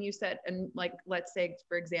 So when you set, and like, let's say,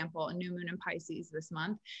 for example, a new moon in Pisces this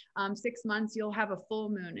month, 6 months, you'll have a full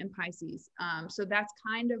moon in Pisces. So that's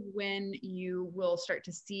kind of when you will start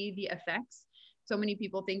to see the effects. So many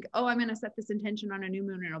people think, oh, I'm going to set this intention on a new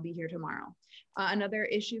moon and it'll be here tomorrow. Another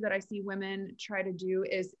issue that I see women try to do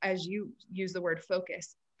is, as you use the word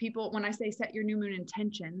focus, people, when I say set your new moon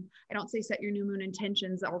intention, I don't say set your new moon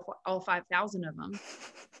intentions, all 5,000 of them.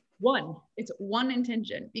 It's one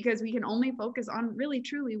intention, because we can only focus on really,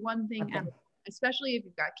 truly one thing, especially if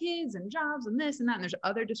you've got kids and jobs and this and that, and there's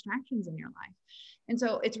other distractions in your life. And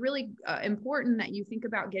so it's really important that you think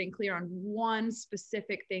about getting clear on one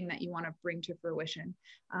specific thing that you want to bring to fruition.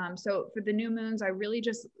 So for the new moons, I really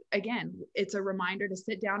just, again, it's a reminder to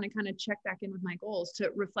sit down and kind of check back in with my goals, to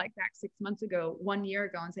reflect back 6 months ago, 1 year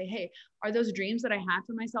ago, and say, hey, are those dreams that I had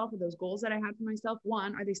for myself, or those goals that I had for myself,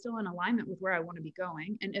 one, are they still in alignment with where I want to be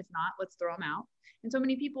going? And if not, let's throw them out. And so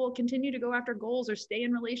many people continue to go after goals or stay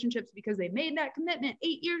in relationships because they made that commitment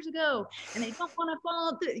 8 years ago and they don't want to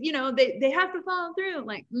follow through, you know, they have to follow through.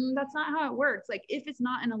 Like, that's not how it works. Like, if it's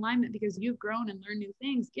not in alignment because you've grown and learned new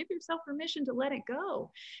things, give yourself permission to let it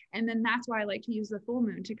go. And then that's why I like to use the full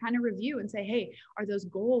moon to kind of review and say, hey, are those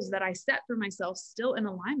goals that I set for myself still in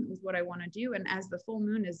alignment with what I want to do? And as the full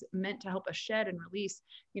moon is meant to help us shed and release,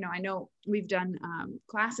 you know, I know we've done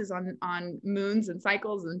classes on moons and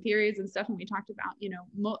cycles and periods and stuff. And we talked about, you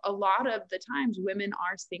know, a lot of the times women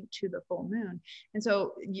are synced to the full moon. And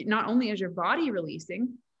so not only is your body releasing,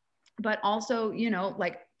 but also, you know,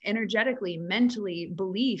 like energetically, mentally,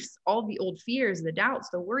 beliefs, all the old fears, the doubts,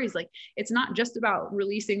 the worries, like it's not just about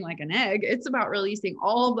releasing like an egg, it's about releasing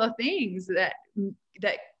all the things that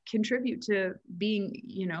contribute to being,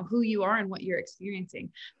 you know, who you are and what you're experiencing,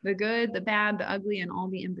 the good, the bad, the ugly, and all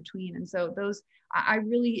the in between. And so those I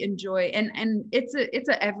really enjoy, and it's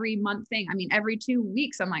a every month thing. I mean, every 2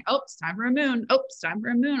 weeks I'm like, oh, it's time for a moon. Oh, it's time for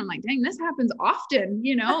a moon. I'm like, dang, this happens often.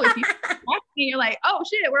 You know, if you watch me, you're like, oh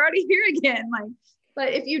shit, we're already here again. Like, but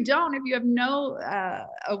if you have no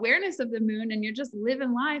awareness of the moon and you're just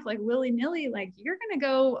living life like willy-nilly, like you're going to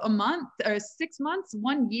go a month or 6 months,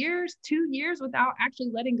 1 year, 2 years without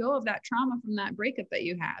actually letting go of that trauma from that breakup that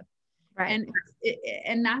you had. Right.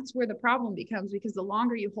 And that's where the problem becomes, because the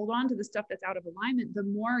longer you hold on to the stuff that's out of alignment, the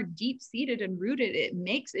more deep-seated and rooted it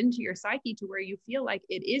makes into your psyche, to where you feel like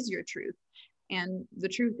it is your truth. And the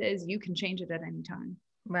truth is, you can change it at any time.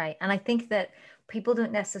 Right. And I think that people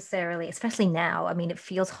don't necessarily, especially now, I mean, it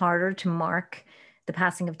feels harder to mark the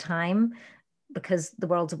passing of time because the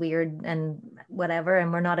world's weird and whatever,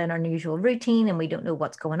 and we're not in our usual routine and we don't know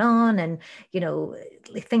what's going on. And, you know,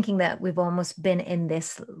 thinking that we've almost been in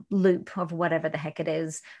this loop of whatever the heck it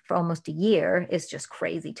is for almost a year is just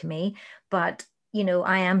crazy to me. But you know,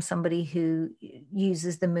 I am somebody who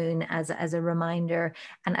uses the moon as a reminder.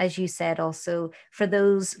 And as you said, also for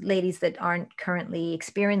those ladies that aren't currently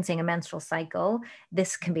experiencing a menstrual cycle,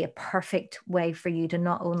 this can be a perfect way for you to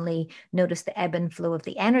not only notice the ebb and flow of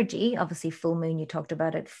the energy, obviously full moon, you talked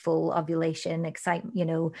about it, full ovulation, excitement, you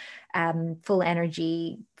know, full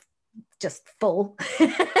energy, just full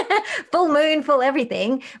full moon, full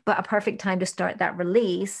everything, but a perfect time to start that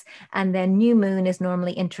release. And then new moon is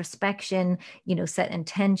normally introspection, you know, set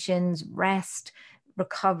intentions, rest,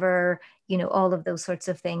 recover, you know, all of those sorts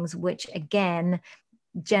of things, which again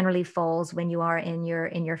generally falls when you are in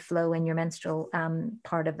your flow, in your menstrual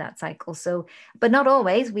part of that cycle. So, but not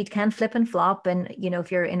always. We can flip and flop, and you know,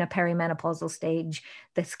 if you're in a perimenopausal stage,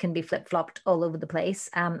 this can be flip-flopped all over the place.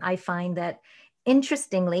 I find that,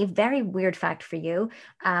 interestingly, very weird fact for you.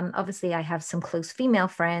 Obviously, I have some close female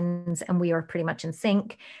friends and we are pretty much in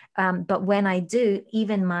sync. But when I do,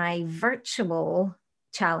 even my virtual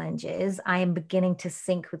challenges, I am beginning to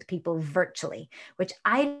sync with people virtually, which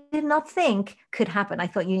I did not think could happen. I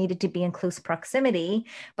thought you needed to be in close proximity,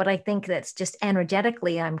 but I think that's just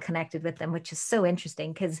energetically I'm connected with them, which is so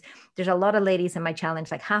interesting because there's a lot of ladies in my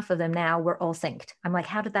challenge, like half of them now, we're all synced. I'm like,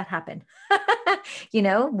 how did that happen? You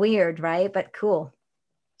know, weird, right? But cool.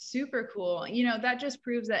 Super cool. You know, that just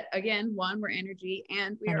proves that, again, one, we're energy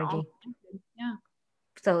and we are all connected. Yeah.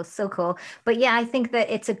 So cool. But yeah, I think that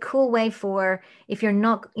it's a cool way for, if you're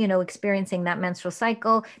not, experiencing that menstrual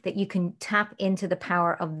cycle, that you can tap into the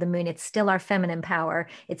power of the moon. It's still our feminine power.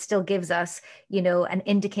 It still gives us, an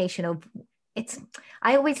indication of, it's,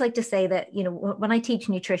 I always like to say that, when I teach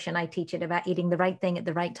nutrition, I teach it about eating the right thing at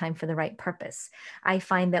the right time for the right purpose. I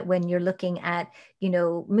find that when you're looking at,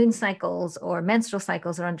 moon cycles or menstrual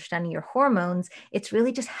cycles or understanding your hormones, it's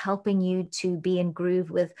really just helping you to be in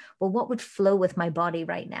groove with, well, what would flow with my body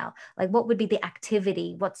right now? Like, what would be the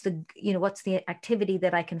activity? What's the activity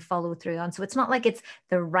that I can follow through on? So it's not like it's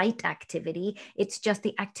the right activity. It's just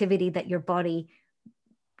the activity that your body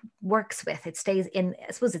works with. It stays in,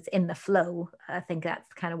 I suppose it's in the flow. I think that's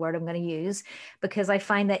the kind of word I'm going to use, because I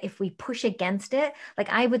find that if we push against it, like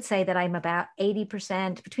I would say that I'm about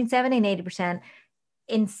 80%, between 70 and 80%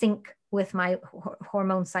 in sync with my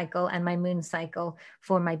hormone cycle and my moon cycle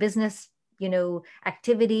for my business,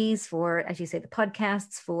 activities, for, as you say, the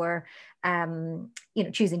podcasts, for,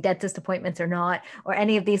 choosing dentist appointments or not, or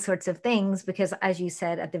any of these sorts of things. Because as you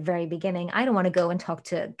said at the very beginning, I don't want to go and talk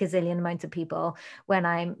to a gazillion amounts of people when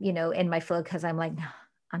I'm, in my flow, because I'm like, no,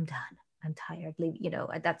 I'm done. I'm tired.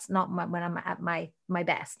 That's not when I'm at my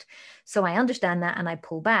best. So I understand that and I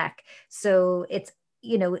pull back. So it's,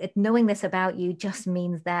 knowing this about you just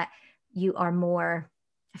means that you are more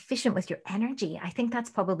efficient with your energy. I think that's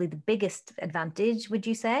probably the biggest advantage, would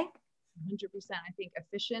you say? 100%. I think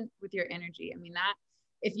efficient with your energy. I mean, that,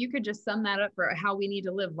 if you could just sum that up for how we need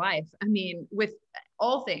to live life, I mean, with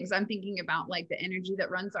all things, I'm thinking about like the energy that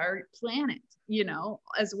runs our planet,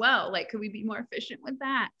 as well. Like, could we be more efficient with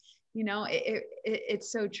that?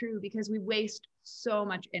 It's so true, because we waste so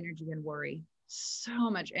much energy and worry, so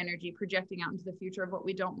much energy projecting out into the future of what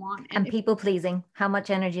we don't want. And people pleasing, how much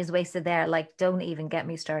energy is wasted there? Like, don't even get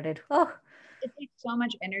me started. Oh, it takes so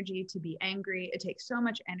much energy to be angry. It takes so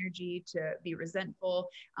much energy to be resentful.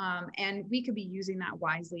 And we could be using that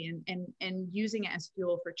wisely and using it as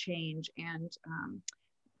fuel for change. And,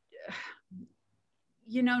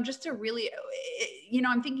 just to really,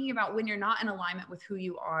 I'm thinking about when you're not in alignment with who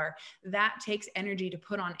you are, that takes energy to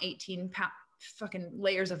put on 18 fucking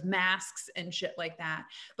layers of masks and shit like that.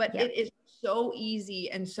 But It is so easy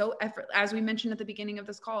and so as we mentioned at the beginning of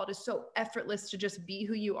this call, it is so effortless to just be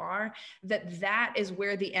who you are, that is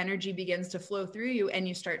where the energy begins to flow through you, and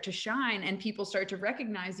you start to shine, and people start to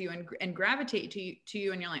recognize you and gravitate to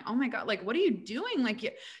you. And you're like, oh my God, like, what are you doing? Like,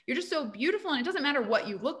 you're just so beautiful. And it doesn't matter what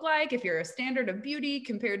you look like, if you're a standard of beauty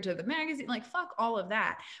compared to the magazine, like, fuck all of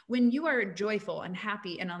that. When you are joyful and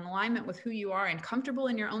happy and in alignment with who you are and comfortable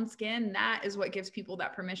in your own skin, that is what gives people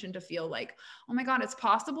that permission to feel like, oh my God, it's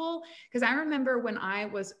possible. Because I remember when I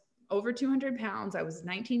was over 200 pounds, I was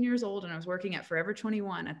 19 years old, and I was working at Forever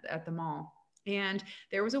 21 at the mall. And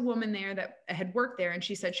there was a woman there that had worked there, and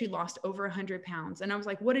she said she lost over 100 pounds. And I was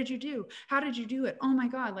like, what did you do? How did you do it? Oh my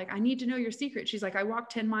God, like, I need to know your secret. She's like, I walk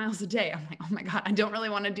 10 miles a day. I'm like, oh my God, I don't really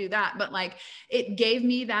want to do that. But like, it gave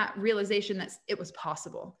me that realization that it was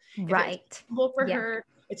possible. Right. If it's possible for her,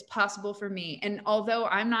 it's possible for me. And although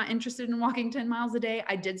I'm not interested in walking 10 miles a day,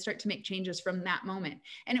 I did start to make changes from that moment.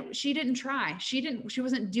 And she didn't try. She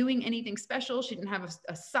wasn't doing anything special. She didn't have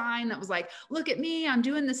a sign that was like, look at me, I'm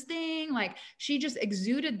doing this thing. Like, she just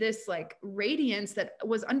exuded this like radiance that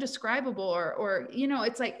was undescribable, or,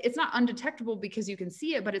 it's like, it's not undetectable because you can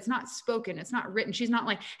see it, but it's not spoken. It's not written. She's not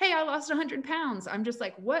like, hey, I lost 100 pounds. I'm just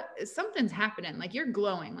like, something's happening. Like, you're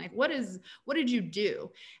glowing. Like, what did you do?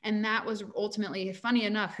 And that was ultimately, funny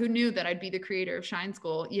enough, who knew that I'd be the creator of Shine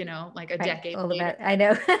School, like a decade later. I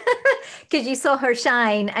know. Because you saw her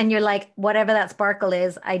shine and you're like, whatever that sparkle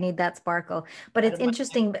is, I need that sparkle. But it's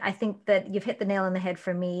interesting. I think that you've hit the nail on the head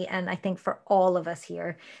for me. And I think for all of us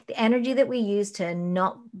here, the energy that we use to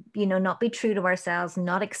not be true to ourselves,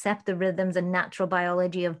 not accept the rhythms and natural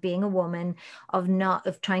biology of being a woman,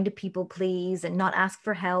 of trying to people please and not ask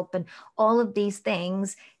for help. And all of these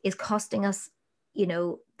things is costing us,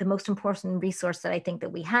 the most important resource that I think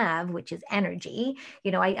that we have, which is energy.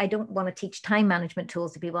 I don't want to teach time management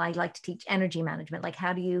tools to people. I like to teach energy management. Like,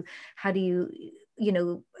 how do you,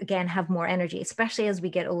 again, have more energy, especially as we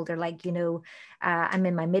get older. Like, I'm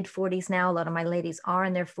in my mid 40s now. A lot of my ladies are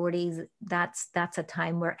in their 40s. That's a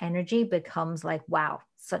time where energy becomes like, wow,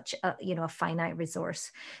 such a finite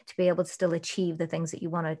resource to be able to still achieve the things that you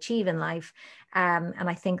want to achieve in life. And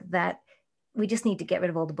I think that we just need to get rid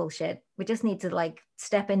of all the bullshit. We just need to like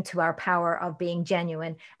step into our power of being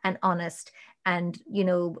genuine and honest, and,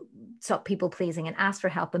 stop people pleasing and ask for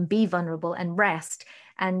help and be vulnerable and rest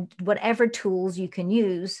and whatever tools you can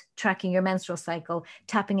use, tracking your menstrual cycle,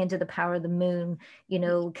 tapping into the power of the moon,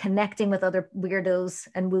 connecting with other weirdos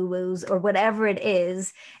and woo-woos or whatever it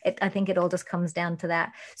is. I think it all just comes down to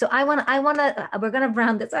that. So we're going to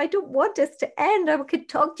round this. I don't want this to end. I could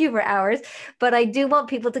talk to you for hours, but I do want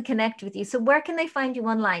people to connect with you. So where can they find you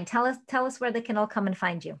online? Tell us where they can all come and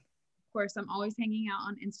find you. Of course, I'm always hanging out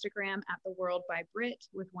on Instagram at The World by Brit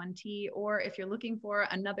with 1 T. Or if you're looking for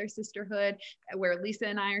another sisterhood where Lisa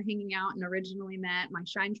and I are hanging out and originally met, my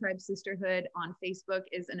Shine Tribe Sisterhood on Facebook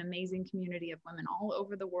is an amazing community of women all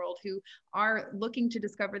over the world who are looking to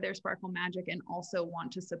discover their sparkle magic and also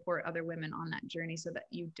want to support other women on that journey so that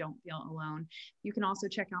you don't feel alone. You can also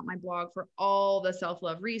check out my blog for all the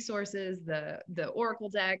self-love resources, the Oracle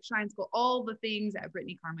deck, Shine School, all the things at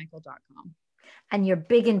BrittanyCarmichael.com. And you're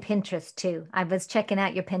big in Pinterest too. I was checking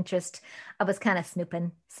out your Pinterest. I was kind of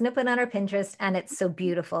snooping on her Pinterest, and it's so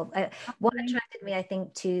beautiful. What attracted me, I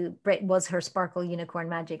think, to Brit was her sparkle unicorn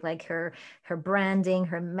magic, like her branding,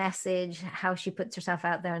 her message, how she puts herself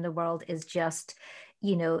out there in the world is just,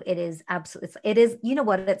 it is absolutely, it is,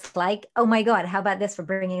 what it's like. Oh my God, how about this for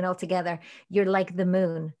bringing it all together? You're like the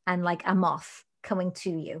moon and like a moth coming to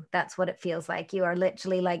you. That's what it feels like. You are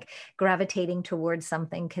literally like gravitating towards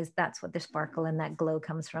something, because that's what the sparkle and that glow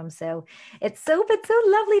comes from. So it's so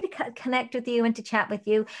lovely to connect with you and to chat with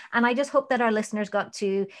you. And I just hope that our listeners got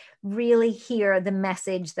to really hear the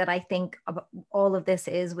message that I think all of this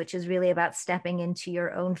is, which is really about stepping into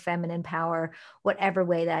your own feminine power, whatever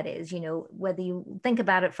way that is, whether you think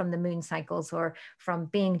about it from the moon cycles or from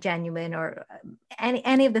being genuine or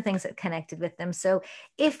any of the things that connected with them. So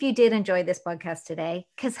if you did enjoy this podcast today,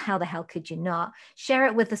 because how the hell could you not, share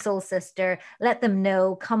it with the soul sister, let them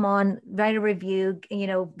know, come on, write a review.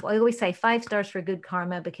 I always say 5 stars for good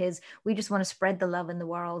karma, because we just want to spread the love in the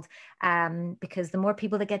world, because the more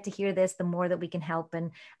people that get to hear this, the more that we can help,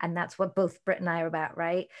 and that's what both Brit and I are about,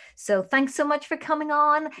 right? So thanks so much for coming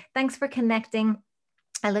on. Thanks for connecting.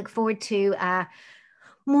 I look forward to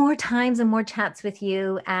more times and more chats with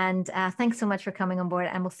you, and thanks so much for coming on board,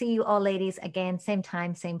 and we'll see you all ladies again, same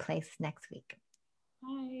time, same place next week.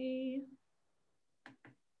 Bye.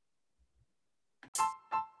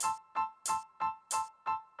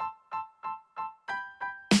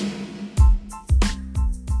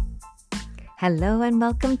 Hello and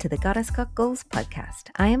welcome to the Goddess Got Goals podcast.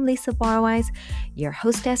 I am Lisa Barwise, your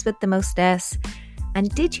hostess with the mostess. And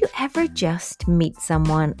did you ever just meet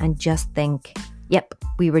someone and just think, yep,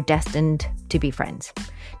 we were destined to be friends?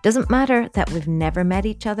 Doesn't matter that we've never met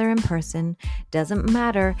each other in person. Doesn't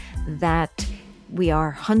matter that we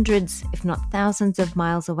are hundreds, if not thousands of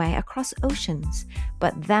miles away across oceans,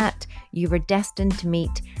 but that you were destined to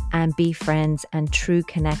meet and be friends and true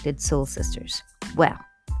connected soul sisters. Well,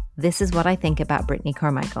 this is what I think about Brittany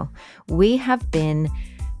Carmichael. We have been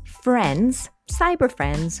friends, cyber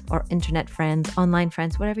friends or internet friends, online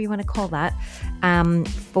friends, whatever you want to call that,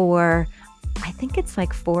 for I think it's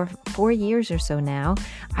like four years or so now.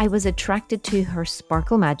 I was attracted to her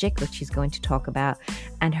sparkle magic, which she's going to talk about,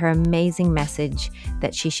 and her amazing message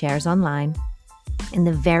that she shares online in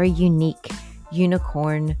the very unique,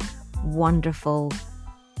 unicorn, wonderful,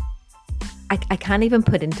 I can't even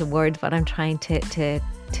put into words what I'm trying to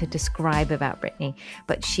describe about Brittany,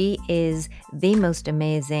 but she is the most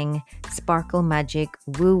amazing sparkle magic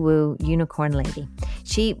woo-woo unicorn lady.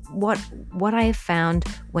 What I have found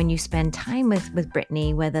when you spend time with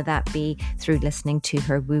Brittany, whether that be through listening to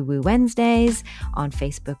her Woo-Woo Wednesdays on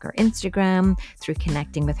Facebook or Instagram, through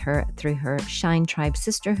connecting with her through her Shine Tribe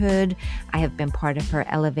Sisterhood, I have been part of her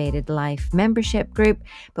Elevated Life membership group,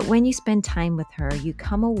 but when you spend time with her, you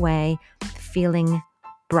come away feeling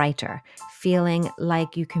brighter, feeling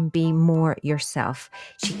like you can be more yourself.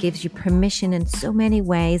 She gives you permission in so many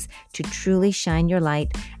ways to truly shine your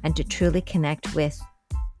light and to truly connect with,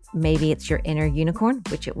 maybe it's your inner unicorn,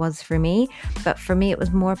 which it was for me, but for me it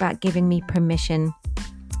was more about giving me permission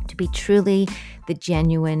to be truly the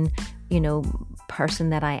genuine, person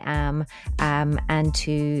that I am, and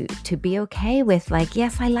to be okay with, like,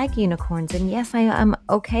 yes, I like unicorns, and yes, I am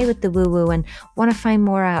okay with the woo-woo, and want to find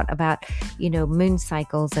more out about, moon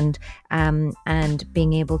cycles and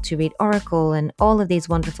being able to read Oracle and all of these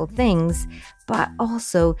wonderful things, but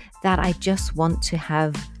also that I just want to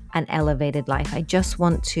have an elevated life. I just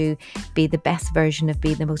want to be the best version of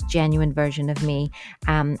me, the most genuine version of me.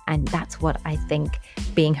 And that's what I think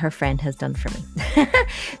being her friend has done for me.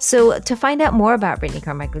 So to find out more about Brittany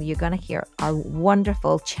Carmichael, you're going to hear our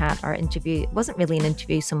wonderful chat, our interview. It wasn't really an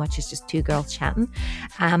interview so much as just two girls chatting.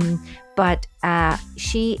 But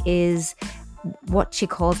she is what she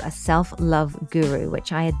calls a self-love guru,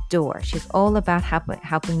 which I adore. She's all about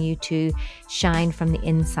helping you to shine from the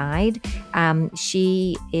inside.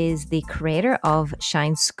 She is the creator of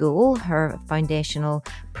Shine School, her foundational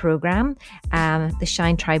program, the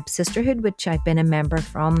Shine Tribe Sisterhood, which I've been a member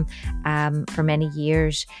from for many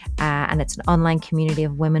years. And it's an online community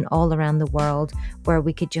of women all around the world where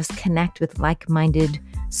we could just connect with like-minded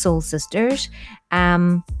soul sisters.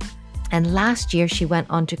 And last year, she went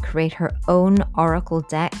on to create her own oracle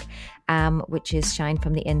deck, which is Shine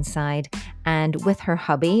from the Inside. And with her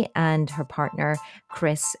hubby and her partner,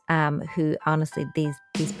 Chris, who honestly, these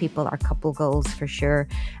people are couple goals for sure,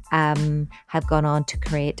 have gone on to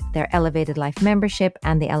create their Elevated Life membership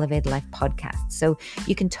and the Elevated Life podcast. So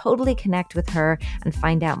you can totally connect with her and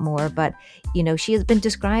find out more. But, you know, she has been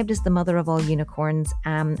described as the mother of all unicorns.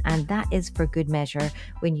 And that is for good measure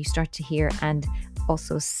when you start to hear and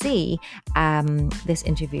also see this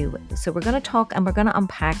interview. So we're going to talk and we're going to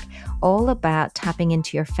unpack all about tapping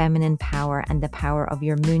into your feminine power and the power of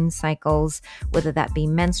your moon cycles, whether that be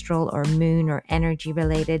menstrual or moon or energy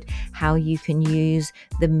related, how you can use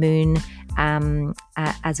the moon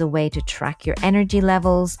as a way to track your energy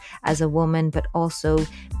levels as a woman, but also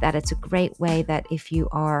that it's a great way that if you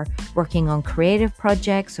are working on creative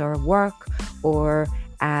projects or work or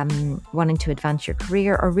wanting to advance your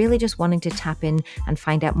career or really just wanting to tap in and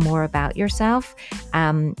find out more about yourself,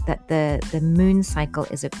 that the moon cycle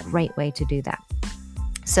is a great way to do that.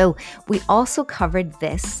 So we also covered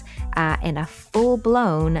this in a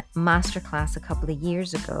full-blown masterclass a couple of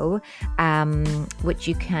years ago, which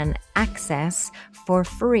you can access for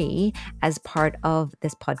free as part of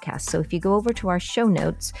this podcast. So if you go over to our show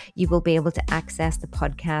notes, you will be able to access the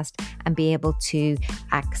podcast and be able to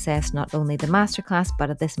access not only the masterclass,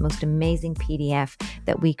 but this most amazing PDF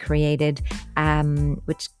that we created,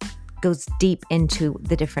 which goes deep into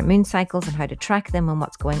the different moon cycles and how to track them and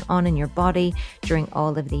what's going on in your body during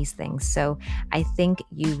all of these things. So I think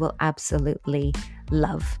you will absolutely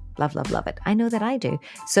love it. I know that I do.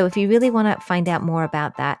 So if you really want to find out more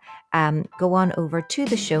about that, go on over to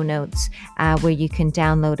the show notes where you can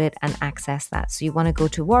download it and access that. So you want to go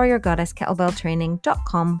to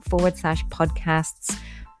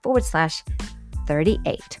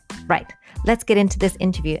warriorgoddesskettlebelltraining.com/podcasts/38. Right. Let's get into this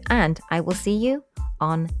interview and I will see you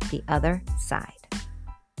on the other side.